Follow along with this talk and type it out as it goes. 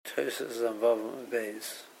Tosfos and Vavam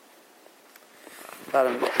Beis. The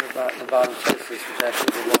bottom Tosfos, which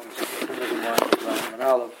actually belongs to Vavam and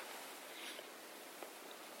Aleph.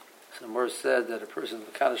 Some words said that a person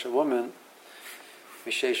Mekadosh a woman,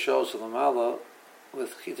 Mishay Shos Lamala,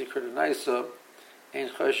 with Chita Kurdenaisa,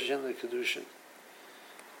 ain't Choshesh in the Kedushin.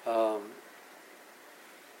 So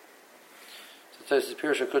Tosfos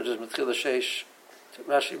Pirush HaKudosh Matchila Sheish.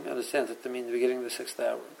 Rashi understands it to mean the beginning of the 6th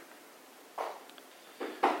hour.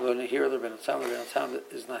 Here, the Rebbeinu Tam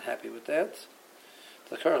is not happy with that.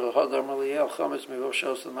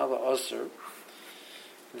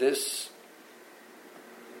 This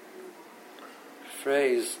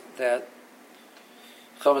phrase that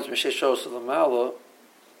Chometz Mishesh Shos L'Mala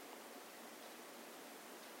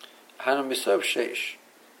Hanu Misav Sheish.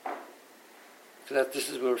 That this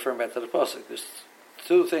is we're referring back to the pasuk. There's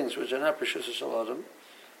two things which are not Rishus Shalom,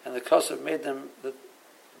 and the Kosev made them the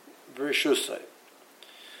Rishusay.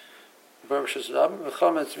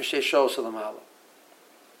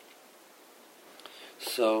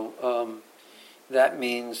 So that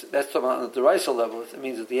means that's talking on the Deraisa level. It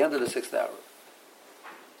means at the end of the 6th hour.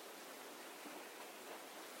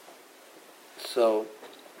 So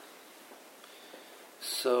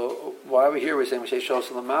why are we here? We're saying Mishay Shos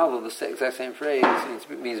Lamala, the exact same phrase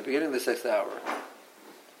means beginning of the 6th hour,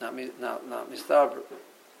 not Mistaber.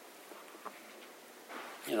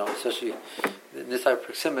 Especially in this type of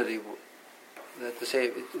proximity. That to say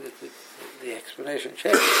the explanation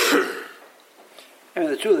changed. I mean,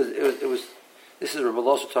 the truth is, it was. This is Rabbi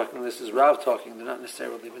also talking. This is Rav talking. They're not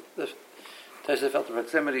necessarily, but the Tosfos felt the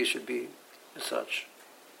proximity should be as such.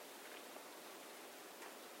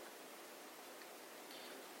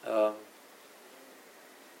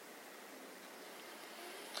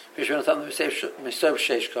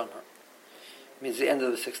 Means the end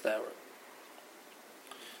of the 6th hour.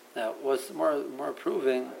 Now, what's more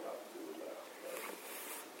proving?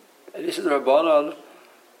 And this is the Rabbanon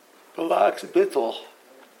Balak's Bittul,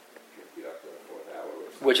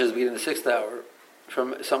 which is beginning of the 6th hour,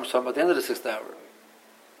 from some at the end of the 6th hour.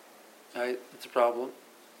 Right? It's a problem.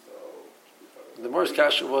 The more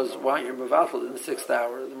kasha was, why aren't you Mavatul in the 6th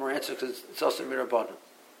hour? The more answer, because it's also Mirabbanon.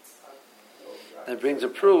 And it brings a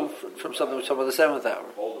proof from something which talking about the 7th hour.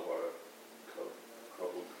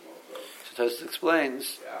 So Tosfos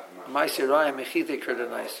explains, Ma'asiraya Mechite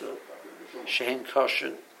Kurdenaisa, Shehin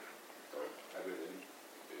Koshin,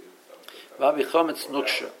 Vabi Chometz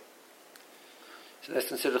Nuksha. So that's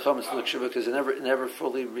considered Chometz Nuksha because it never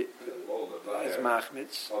fully is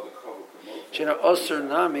Machmitz. Shena Osir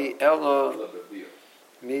Nami Elo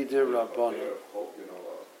Midir Rabbanu.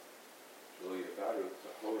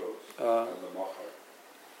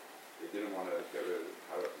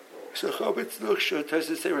 So Chometz Nuksha,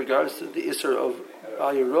 Tosfos say, regards to the Isser of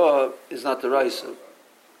Al Yirah, is not the Raisa.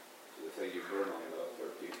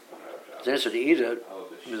 The answer to eat it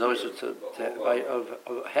is always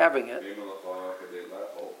of having it.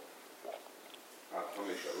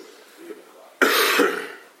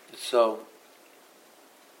 So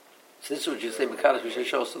this is what you say, Mekadosh Mishay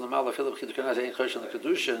Shos L'Mala Philip Chiduk Kanaz Ein Chosh on the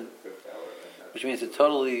Kedushin, which means it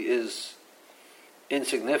totally is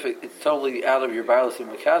insignificant. It's totally out of your Bailas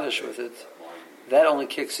and Mekadosh with it. That only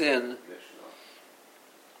kicks in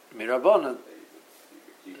Mirabbanan.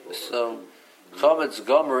 So Chometz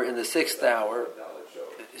Gomer in the 6th hour.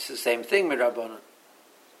 It's the same thing, Mirabbanan.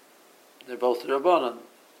 They're both Rabbanan.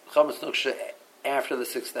 Chometz Nuksha after the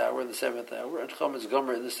 6th hour and the 7th hour, and Chometz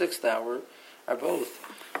Gomer in the 6th hour are both.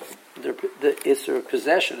 The Isser of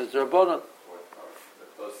possession is Rabbanan.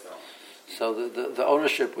 So the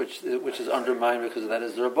ownership which is undermined because of that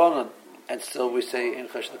is the Rabbanan. And still we say in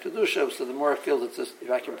Chesed Kedusha, so the more it feels it's just, if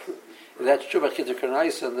that's true by Chita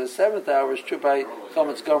Karnaisa in the 7th hour, it's true by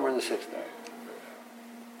Chometz Gomer in the 6th hour.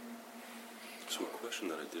 So a question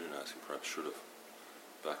that I didn't ask, and perhaps should have,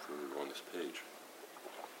 back when we were on this page,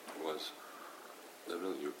 was that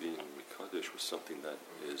really your being Mekadosh was something that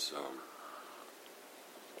is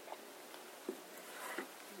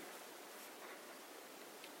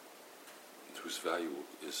whose value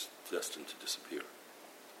is destined to disappear.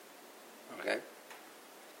 Okay.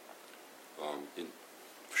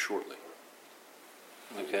 Shortly.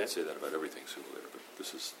 Okay. I say that about everything sooner or later, but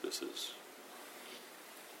this is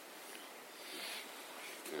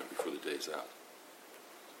before the day's out.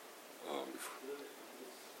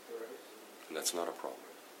 And that's not a problem.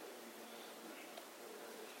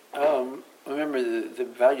 Remember the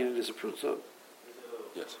value is a pruta.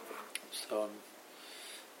 Yes. So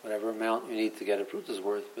whatever amount you need to get a pruta's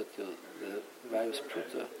worth, but the value is a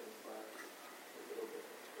pruta.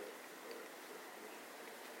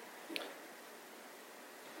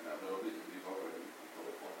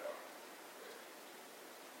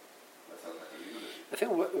 I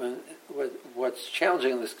think what's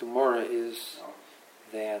challenging in this Gemara is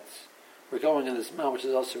that we're going in this mount which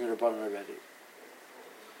is also Rabbanan already.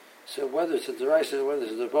 So whether it's a Deraisa or whether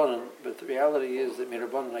it's a Rabbanan, but the reality is that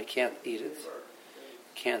Rabbanan I can't eat it,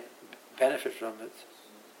 can't benefit from it,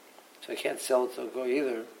 so I can't sell it to a Goy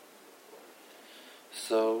either.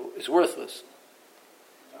 So it's worthless.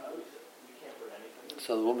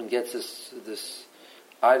 So the woman gets this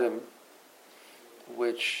item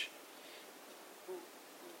which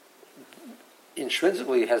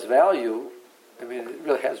intrinsically has value. I mean, it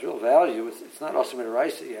really has real value. It's not also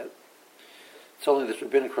Midaraisa yet. It's only this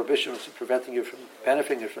rabbinic prohibition which is preventing you from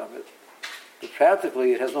benefiting from it. But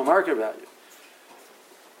practically, it has no market value.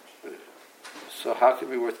 So how can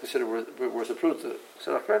it be considered worth a fruit? So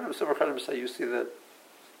some Achronim say you see that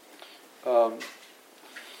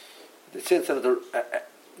the sense that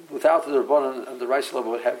without the Rabbanan and the rice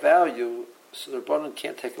level would have value, so the Rabbanan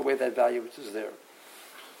can't take away that value which is there.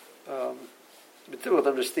 But difficult to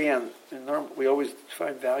understand. We always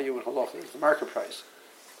find value in halacha as the market price.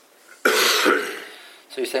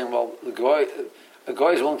 So you're saying, well, a goy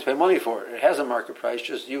is willing to pay money for it. It has a market price,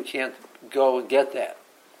 just you can't go and get that.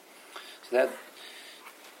 So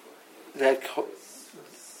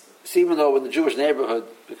see, even though in the Jewish neighborhood,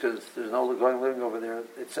 because there's no goy living over there,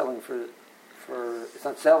 it's selling for it's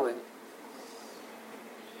not selling.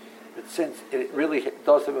 But since it really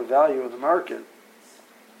does have a value in the market,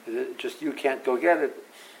 it just you can't go get it.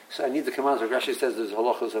 So I need to come on. So Rashi says there's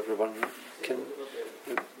halachos of Rabbanan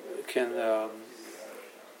can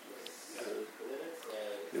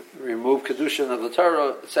remove kedushin of the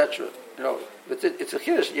Torah, etc. But it's a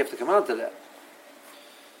chiddush. You have to come on to that.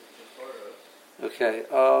 Okay.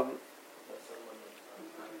 I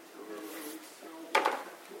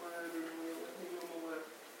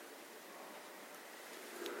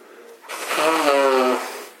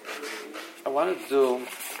want to do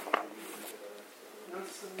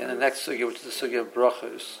in the next sugya, which is the sugya of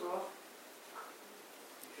brachos.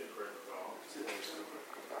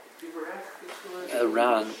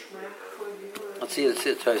 Ran. Let's see the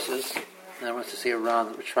d-Tosfos, and I want to see a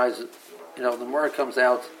Ran which tries it. The more it comes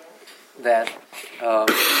out that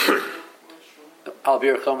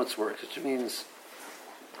Albir Chometz works, which means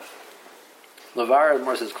Lavar, the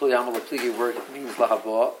more says Kli Amal Pligi work means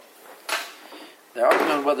Lahaba. They're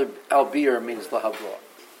arguing on whether Albir means Lahaba.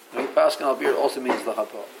 When you pass on Albir also means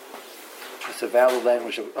Lahaba. It's a valid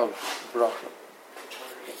language of bracha.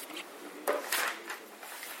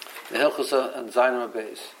 The Hilchos and Zainam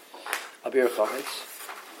base. Albir Chometz.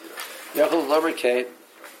 Yachol Lover Kate.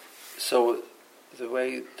 So the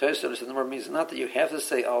way Tosfos understands the word means not that you have to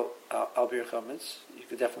say Albir Chometz. You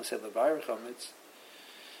could definitely say Lavar Chometz.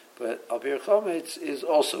 But Albir Chometz is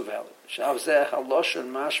also valid. Shavzeh Haloshon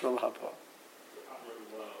Mashma Lahaba.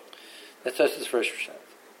 That's Tosfos' first shot.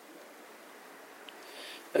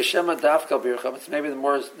 Shema Dafka Albir Chometz. Maybe the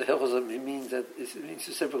more the Hilchos means that it means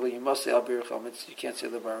specifically you must say Albir Chometz. You can't say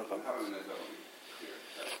Lavar Chometz.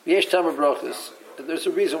 Yesh Tamar Brachos. There's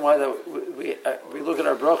a reason why we look at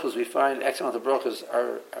our brachos. We find X amount of brachos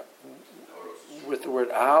are with the word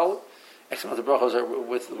al. X amount of brachos are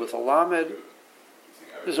with a lamed.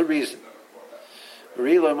 There's a reason. But the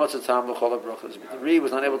Ri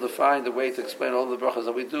was not able to find a way to explain all the brachos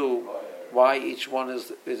that we do, why each one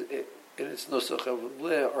is in its nusach of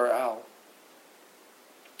le or al.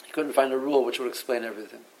 He couldn't find a rule which would explain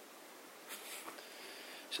everything.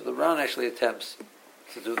 So the Ran actually attempts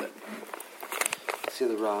to do that. Let's see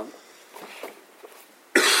the Ran.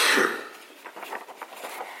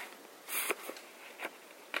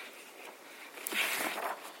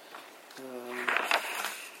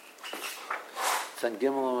 It's on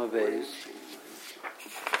Gimel Amabeis.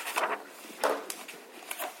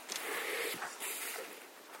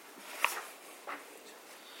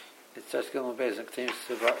 It starts Gimel Amabeis and continues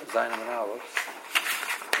to Zayin and Aleph.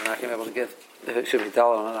 We're not going to be able to get, it should be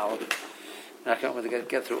Dalet and Aleph. We're not going to be able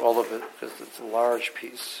to get through all of it because it's a large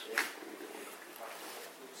piece.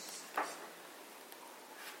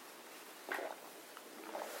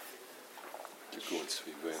 Go and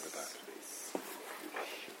speak way in the back.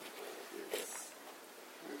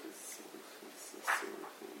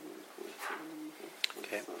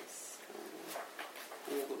 Okay.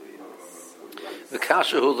 The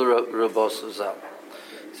kasha hu l'rabos uzal.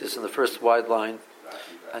 It's in the first wide line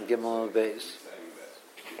on Gimel and Beis.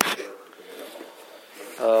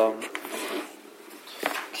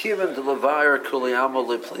 Kivan de levayer kuliyamo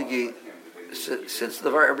lepligi. Since the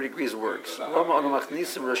levayer everybody agrees works. Lama on the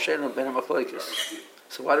machnisim rosheinu ben machlokes.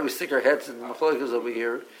 So why do we stick our heads in the machlokes over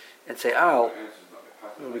here and say al?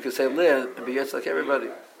 We could say le and be yetz like everybody.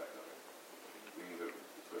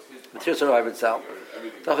 Material survive itself.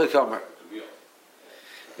 Tachakamar.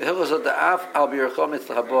 The hilchos of the af al birchol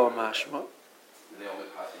mitzvah habo mashma.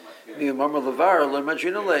 The Yomar Levar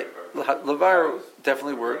lemadrina Levar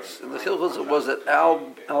definitely works, and the hilchos was that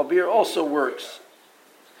al bir also works.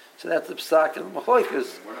 So that's the psak and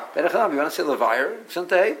machloikas. Berachanam, you want to say Levar? Shouldn't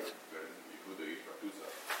they?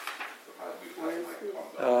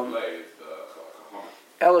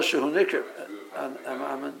 Ela shehu nikr.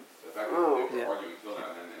 Amen.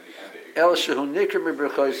 El shehu nikr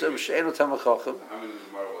miberchoisav she'enu tamachachim.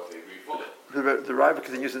 The Rebbe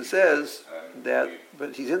continues and says that,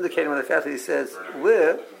 but he's indicating with the fact that he says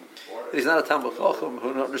li, he's not a tamachachim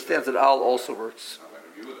who understands that al also works.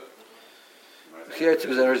 Here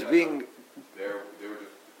to is being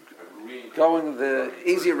going the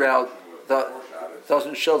easy route that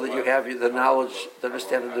doesn't show that you have the knowledge to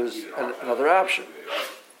understand that there's another option.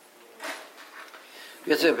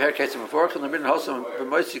 That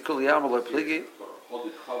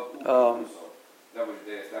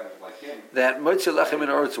moitzi lechem in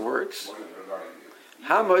oretz works.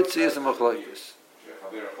 How moitzi is a machlokes?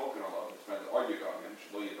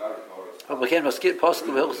 We can't skip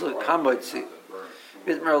possible how moitzi.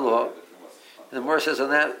 And the Morah says on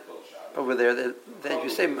that over there that if you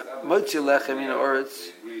say moitzi lechem in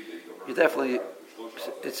oretz, you definitely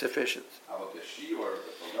it's sufficient.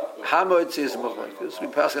 How moitzi is a machlokes? We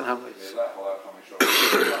pass on how moitzi.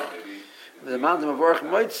 The mountain of work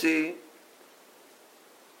moitzi.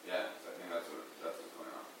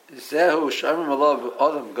 Zehu Shamim Alav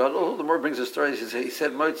Adam Gadol. The more brings a story. He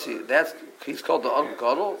said Moitzi. He's called the Adam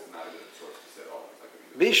Gadol.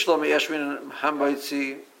 Bishlam Yeshvin Ham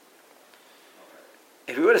Moitzi.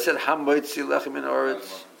 If he would have said Ham Moitzi Lechem in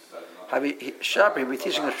Oretz, Shapir he'd be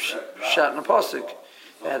teaching a shot in a pasuk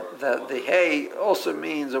that the hay also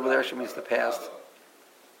means over there actually means the past.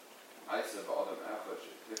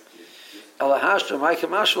 Alahashta Ma'ika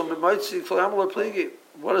Mashal Moitzi Kol Pligi.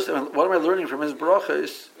 What am I learning from his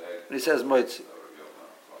brachos when he says moitzi?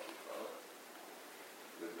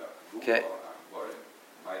 Okay.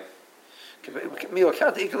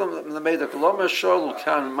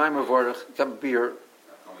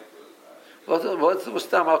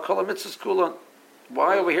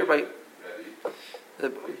 Why are we here by?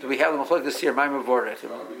 Do we have the machlokes here? Ma'amar vorach.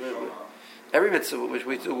 Every mitzvah which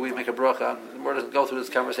we do, we make a bracha on. The more doesn't go through this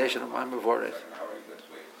conversation of Ma'amar vorach.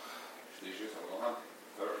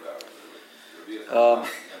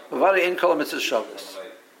 In kol mitzvah Shabbos.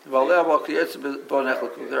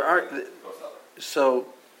 There aren't so.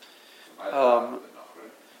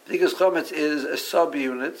 Because chometz is a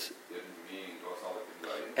sub-unit,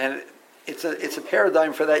 and it's a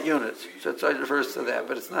paradigm for that unit. So it refers to that,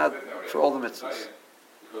 but it's not for all the mitzvahs.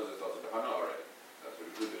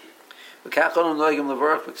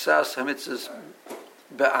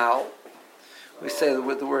 We say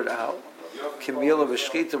with the word al. Kimila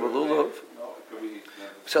v'shchita v'lulav.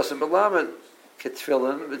 Ksasa b'lamed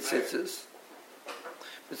ketfilin v'tzitzis.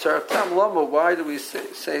 Why do we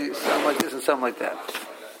say something like this and something like that?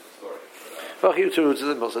 So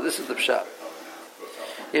this is the pshat.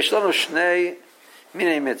 Yeshlanu shnei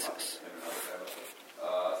minei mitzvahs.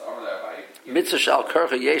 Mitzvah shal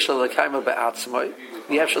karcha yeshla l'kaima be'atzmai.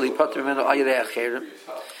 You actually put them in ayidei acherim.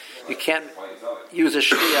 You can't use a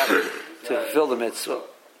shliach to fulfill the mitzvah.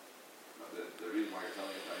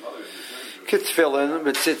 Kitfilin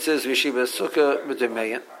b'tzitzis v'shiva sukkah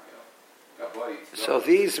b'demeyan. So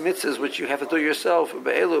these mitzvahs which you have to do yourself,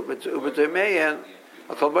 be'elu b'demeyan,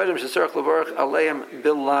 akol b'ayim shetzarech levarach aleim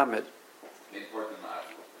bil lamed.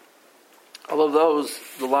 All of those,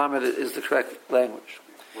 the lamed is the correct language.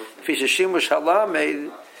 Fishishimush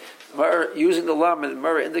halamed, using the lamed,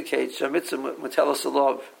 Mara indicates a mitzvah mutelas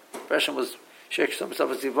alav. The expression was sheikh some stuff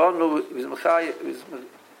as ivanu, he was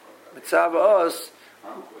mitzvah us.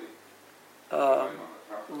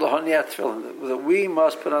 Lahoniat tefillin, that we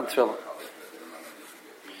must put on tefillin.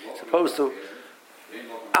 As opposed to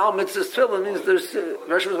al mitzvah tefillin means there's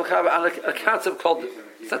a concept called.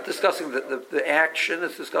 It's not discussing the action;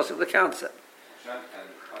 it's discussing the concept.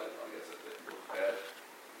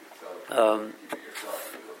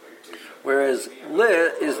 Whereas li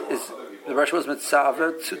is the Rosh was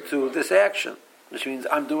mitzvah to do this action, which means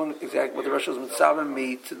I'm doing exactly what the Rosh was mitzvah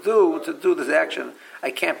me to do this action.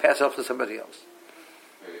 I can't pass it off to somebody else.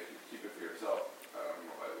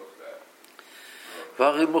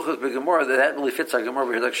 That really fits our Gemara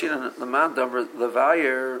over here. Like Shina Lamandam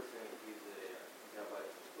Levayer.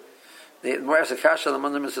 The more as a kasha the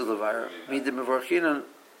mandam is Levayer. Midim Mevorchinan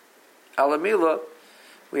Alamila.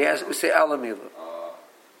 We say Alamila.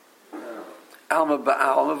 Alma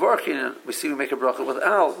Ba'al Mevorchinan. We make a bracha with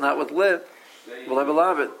Al, not with Liv. We'll have a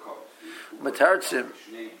love it. Matartzim.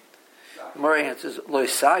 More answers.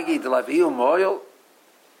 Loisagi de laviu moil.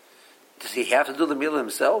 Does he have to do the meal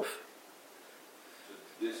himself?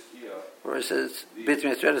 Or it says, Bit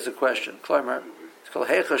Mitzvah is a question. Kloimer, it's called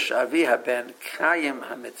Hechosh Avi Haben Kayim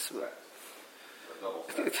HaMitzvah.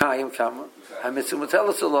 Kayim Kama. HaMitzvah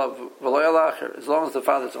Mutelas Alav V'lo Yalacher. As long as the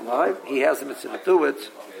father's alive, he has the mitzvah to do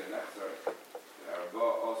it.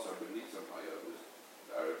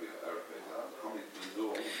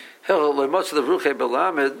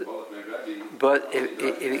 But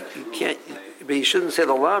if he can't, but he shouldn't say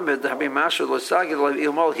the lamed.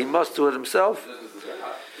 He must do it himself.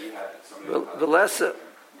 The lesser,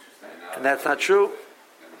 and that's not true.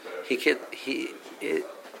 It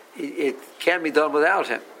can be done without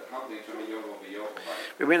him.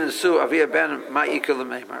 Rabbeinu Su Avia Ben Ma'ikul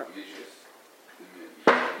Meimar.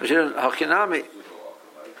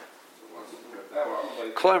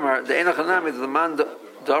 Kloimer the Enochanami the man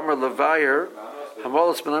Domer Levayer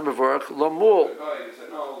Hamolas Benem Bevorach Lomul.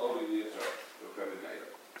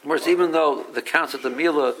 Whereas even though the concept of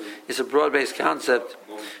Mila is a broad-based concept,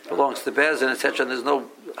 belongs to Bez and etc., and there's no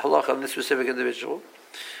halacha on this specific individual,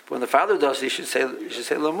 but when the father does, he should say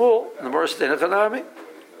Lomul. And the more is Enochanami.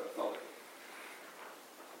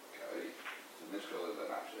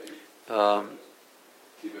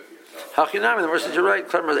 Hachinami, the verse you're right.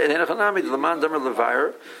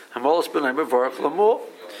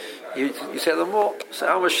 You say Lamul. So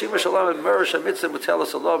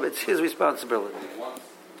it's his responsibility.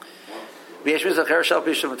 Actually, there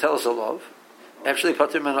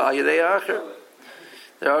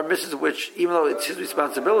are mitzvahs which, even though it's his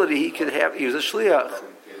responsibility, he could have. He was a shliach.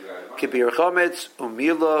 Kibir chometz,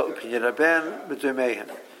 umila, upinyan ben, b'dumeihen.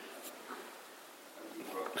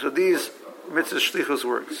 So these mitzvah shlichus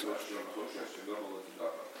works.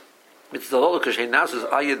 Mitzvah holocaust nasus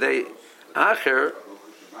ayidei acher.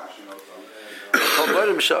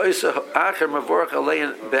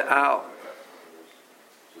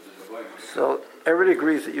 So everybody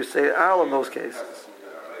agrees that you say al in those cases.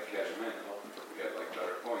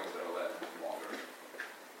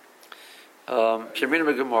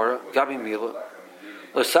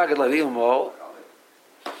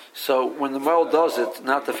 So when the mole does it,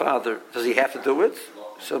 not the father, does he have to do it?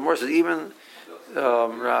 So the more says even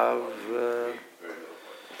Rav.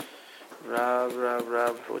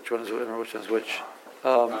 Which one is which?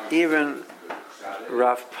 Even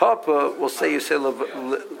Rav Papa will say you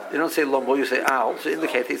don't say lomo, you say al, to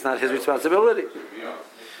indicate it's not his responsibility.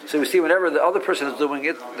 So you see, whenever the other person is doing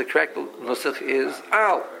it, the correct nusach is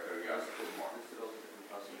al.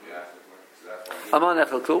 Aman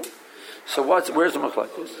echalku. So where's the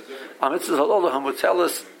machlokes? Mitzvah halol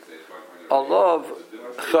hamutelas alav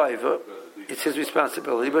chayva. It's his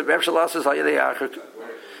responsibility, but Reb Shalas says hayadei acher.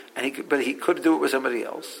 But he could do it with somebody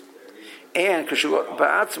else. And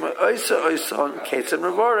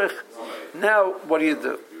now, what do you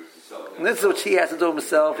do? And this is what he has to do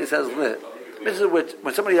himself. He says, this is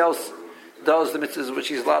when somebody else does the mitzvahs which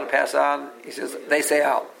he's allowed to pass on, he says, they say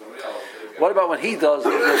out. What about when he does the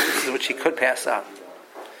mitzvahs which he could pass on?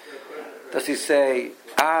 Does he say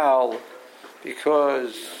al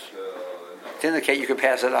because to indicate you could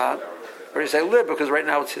pass it on? Or do you say lib because right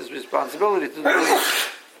now it's his responsibility to do it?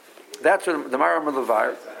 That's what the Maram of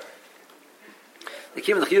Levar. They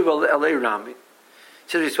came in the Chiyuv Alei Rami.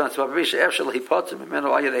 It's his responsibility. Efshel hipotim imenu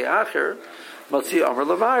ayadei acher motzi Amar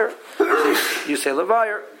Levar. You say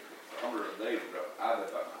Levar.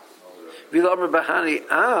 V'la Amar Bahani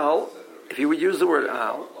al. If you would use the word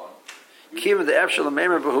al, came in the Efshel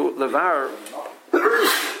Meimer Behu Levar.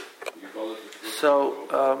 So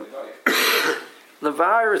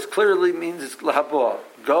Levar is clearly means it's lahabah.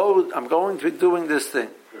 Go. I'm going to be doing this thing.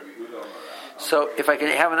 So if I can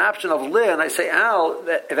have an option of li and I say al,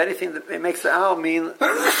 that if anything, it makes the al mean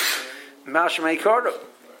mashmei kardo,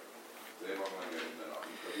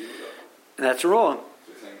 and that's wrong.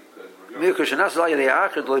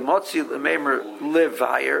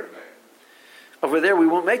 Over there, we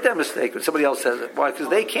won't make that mistake when somebody else says it. Why? Because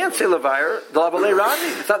they can't say levire.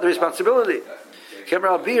 It's not the responsibility. So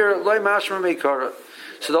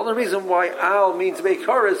the only reason why al means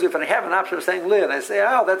meikara is if I have an option of saying li and I say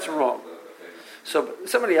al, that's wrong. So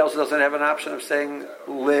somebody else doesn't have an option of saying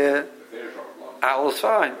li, al is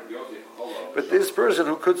fine. But this person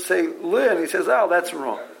who could say li and he says al, that's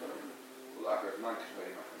wrong.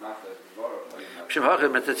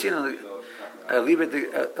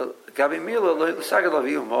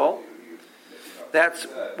 That's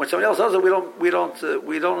when somebody else does it. We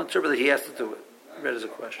don't interpret that he has to do it. That is a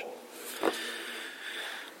question.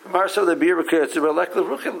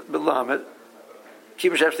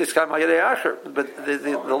 But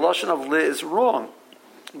the lashon of li is wrong.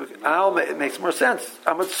 Al it makes more sense.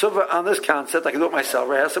 I'm a tzuva on this concept. I can do it myself.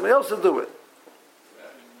 Or I have somebody else to do it.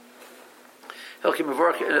 That's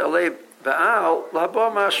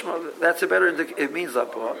a better. It means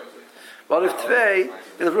laba. But if tvei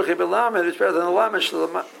in the v'ruchei belamed, it's better than the lamed.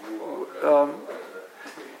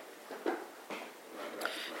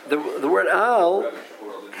 The word al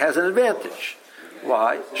has an advantage.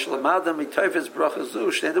 Why? Shlemadam mitayfes bracha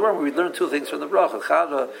zush. In the word we learn two things from the bracha.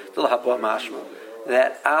 Chada the lahaba mashma.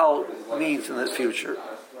 That al means in the future.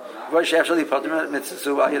 And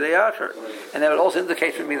that would also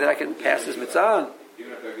indicate for me that I can pass this mitzvah on.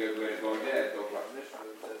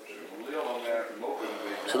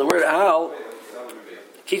 So the word al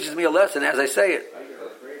teaches me a lesson as I say it.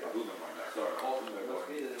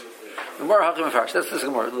 That's this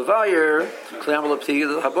Gemara. Levayer klayam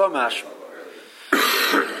the haba mashma.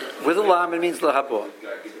 With a lam, it means lahaba,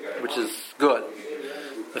 which is good.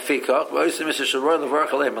 The fikach, v'osim Mr. Sharor levarach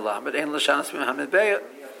aleim alam, but ein l'shanas b'hamid beyat.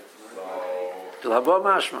 The lahaba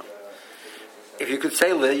mashma. If you could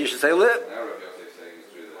say li, you should say li.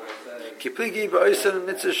 Kipligi v'osim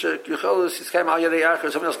mitzvah she'yucholus yiskayim al yadei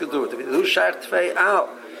achar. Someone else could do it. Who shaykh tfei al?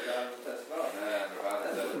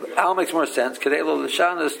 Al makes more sense. Kedei lo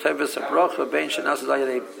l'shanas tevis habracha bein shenasas al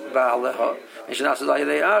yadei ba'aleha and shenasas al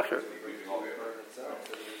yadei achar.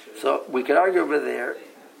 So we could argue over there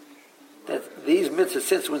that these mitzvahs,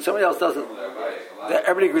 since when somebody else does it, that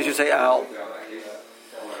everybody agrees you say al.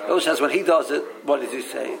 In other sense, when he does it, what does he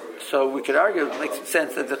say? So we could argue it makes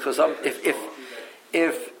sense that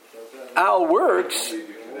if al works,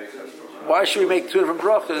 why should we make two different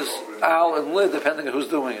brachas, al and lid, depending on who's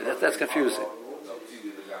doing it? That's confusing.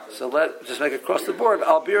 So let's just make it across the board.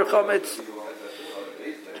 Al bir chometz.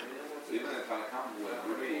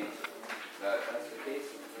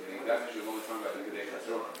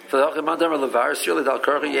 So that's why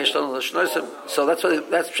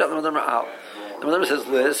that's pshat the Madamar al. The Madamar says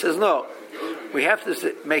Liz says no. We have to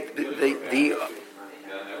make the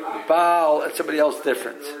Baal and somebody else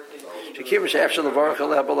different. Because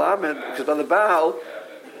by the Baal,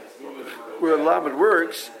 where Lamed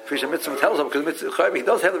works, mitzvah tells him because mitzvah he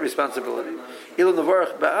does have the responsibility. Ilu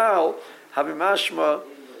nevarach Baal having mashma.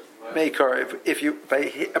 Maker. If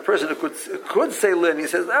a person who could say lin, he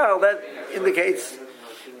says, "Oh, that indicates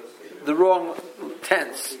the wrong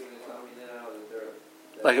tense,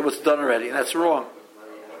 like it was done already, and that's wrong."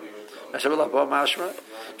 I said, "Well, mashma,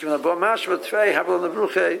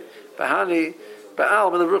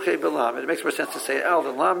 it makes more sense to say al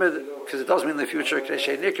than lamed because it does mean in the future. Which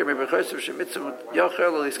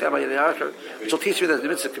will teach me that the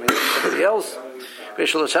mitzvah can be somebody else. With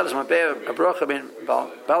this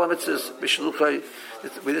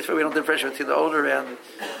way, we don't differentiate between the owner and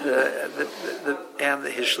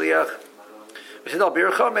his shliach. We said, "Al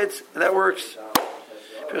bir chometz," and that works.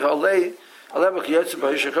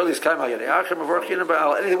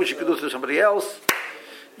 Anything which you could do to somebody else,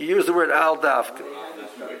 you use the word al dafka.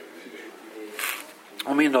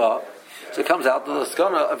 So it comes out the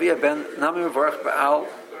skana avia ben nami mevarach ba'al.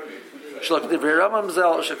 Shlok divrei Ramam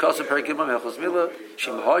zel shekasem perikim mechos mila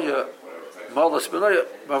shemhoya malas benoya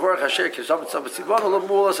mavarach asher kisam tzavtzivon lo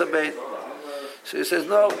mulas abein. So he says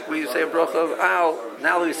no. We say a bracha of al.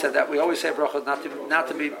 Now that we said that, we always say a bracha not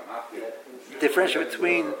to be differentiate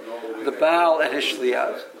between the Baal and his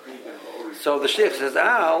shliach. So the shliach says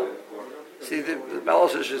al. See, the Baal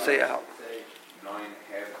also should say al.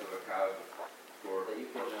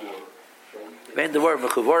 When the word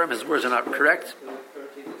mechuvorim, his words are not correct.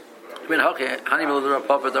 The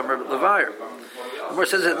more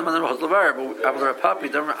says it in the manner of Levar, but Papi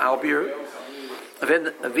Damar Albir. The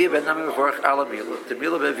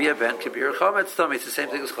Mila Via Ben Kabir Chometz Tummy. It's the same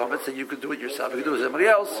thing as Chometz, and you could do it yourself. You could do it with somebody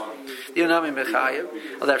else. You know me Mechayev.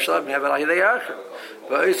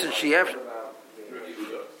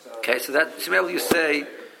 Okay, so that Shmuel you say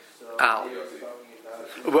Al.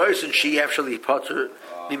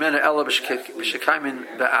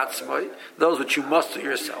 Those which you must do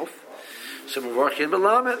yourself. So we're working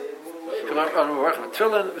belamed. We're working with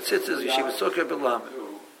tefillin, with tzitzis, yeshiva sukkah belamed.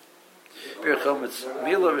 Birchometz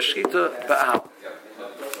mila v'shchita ba'al.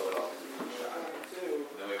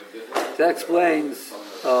 That explains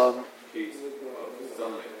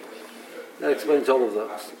all of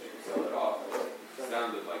those.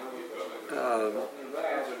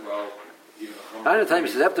 Another time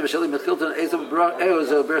he says after Mishali Mechilton Ezam Brach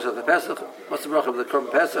Eozel Bersach the Pesach. What's the brach of the Korban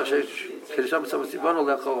Pesach? Kedisham Samasivano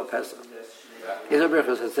Lechol Pesach. Ezam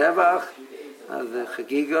Berachos Hazevach the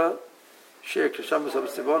Chagiga Shir Kedisham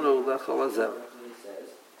Samasivano Lechol Hazevach.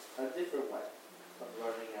 A different way of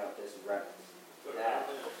running out this record.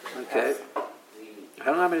 Okay.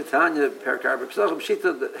 Hanami Tanya Perkarb Pesachim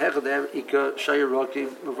Shita Hechad Ika Shayiroki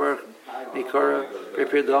Mavar Mikora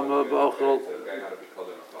Prepidama Bachol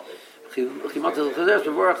Chimatel Chazer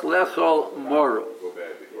Mavar Lechol Moro.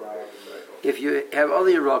 If you have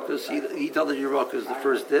other Yerokas, he told the Yerokas is the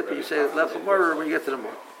first dip, and you say Lechol Moro when you get to the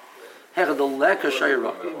Moro. Hechad the Leka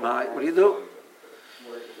Shayiroki. What do you do?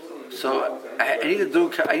 So I need to do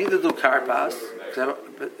karpas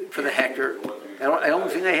for the hector. The only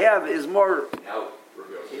thing I have is more.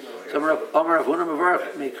 So Amar Avuna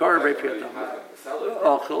Mavarach Meikar Breipiatam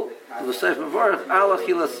Achil the Seif Mavarach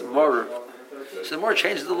Alachilas Mor. So the more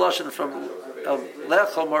changes the lashon from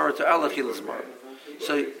Lechol Mor to Alachilas Mor.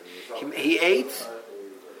 So he ate.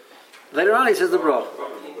 Later on he says the brach.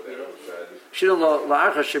 If you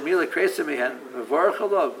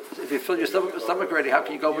fill your stomach already, how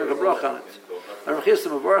can you go make a brach on it? The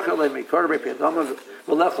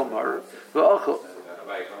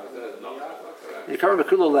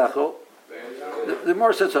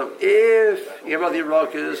more says so. If you have other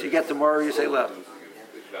Yerokas, you get the more, you say lech.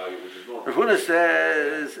 Rav Huna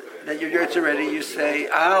says that your yurts already, you say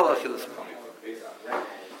al achilas mar.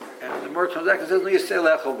 And the more comes back and says no, you say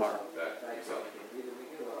lechol mar.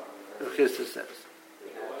 Chisda says.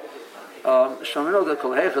 Shamino the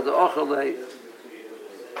kol hecha the ochalei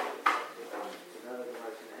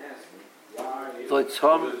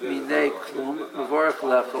loitzom minei klum mevorach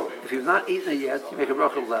lechol. If you've not eaten it yet, you make a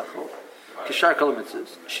bracha of lechol. Kishar kol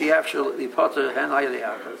mitzvahs. She'afshel lipoter hen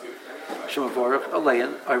ayaliyachah. Shemavorach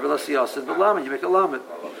alein arvelasiyasin b'lamed. You make a lamed.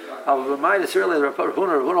 Avavamai is earlier. Rav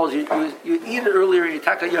Huna, you eat it earlier and you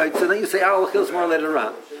take a yaitz, and then you say al chils more later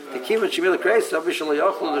on. The kibbutz shemila kreis avishal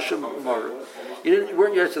yachlu l'shum more. You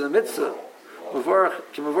weren't yet to the mitzvah. Mavorach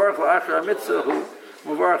kimavorach la'achar mitzvah who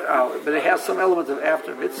mavorach al, but it has some element of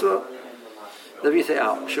after mitzvah. The you say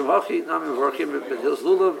al shemhachi nam mavorachim b'hils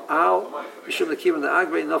lulav al yishum the kibbutz the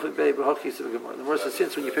agrei nafik bei b'hachi siv gemor. The more says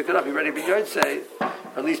since when you pick it up, you're ready to be yoitz say,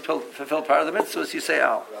 or at least fulfill part of the mitzvah. So you say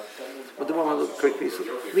al. But the one quick piece.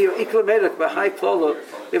 We have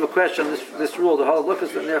a question on this rule. The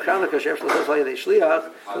halalukas that near Chanukah shefsh l'chos layadei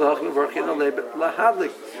shliach l'hachim v'orchin alei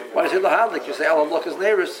lahadlik. Why is it lahadlik? You say halalukas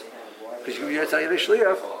neiris because you hear layadei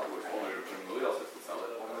shliach.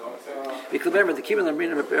 Because remember the kibbutz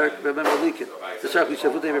marina b'memalikin. The circle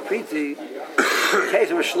shavutei b'priti. The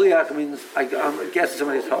case of a shliach means I'm guessing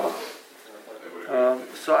somebody's home.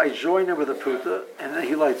 So I join him with a pruta, and then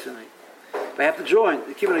he lights in me. If I have to join,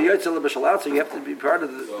 the kibbutz yoytzel b'shalat, so you have to be part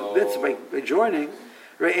of the mitzvah by joining.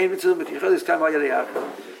 You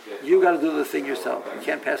got to do the thing yourself. You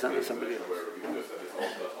can't pass on to somebody else.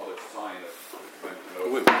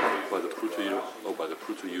 Wait, by the pruta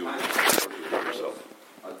you yourself.